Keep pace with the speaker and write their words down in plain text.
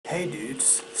Hey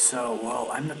dudes, so well,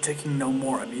 I'm not taking no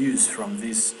more abuse from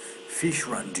this fish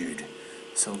run dude.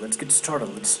 So let's get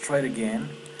started, let's try it again.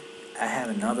 I have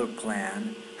another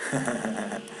plan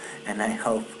and I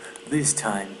hope this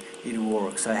time it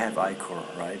works. I have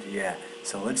iCore, right? Yeah,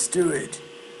 so let's do it.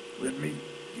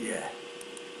 Yeah.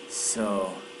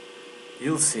 So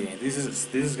you'll see, this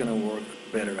is gonna work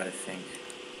better, I think.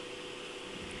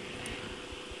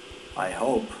 I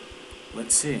hope.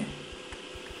 Let's see.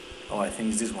 Oh, I think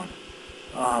it's this one.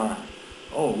 Oh,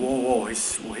 whoa,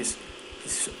 he's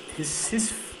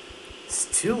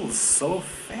still so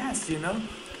fast, you know?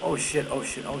 Oh shit,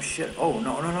 oh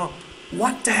no.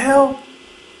 What the hell?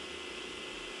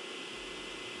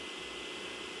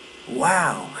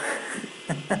 Wow.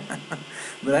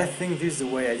 But I think this is the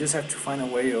way. I just have to find a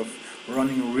way of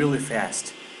running really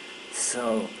fast.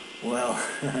 So, well,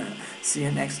 see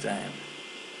you next time.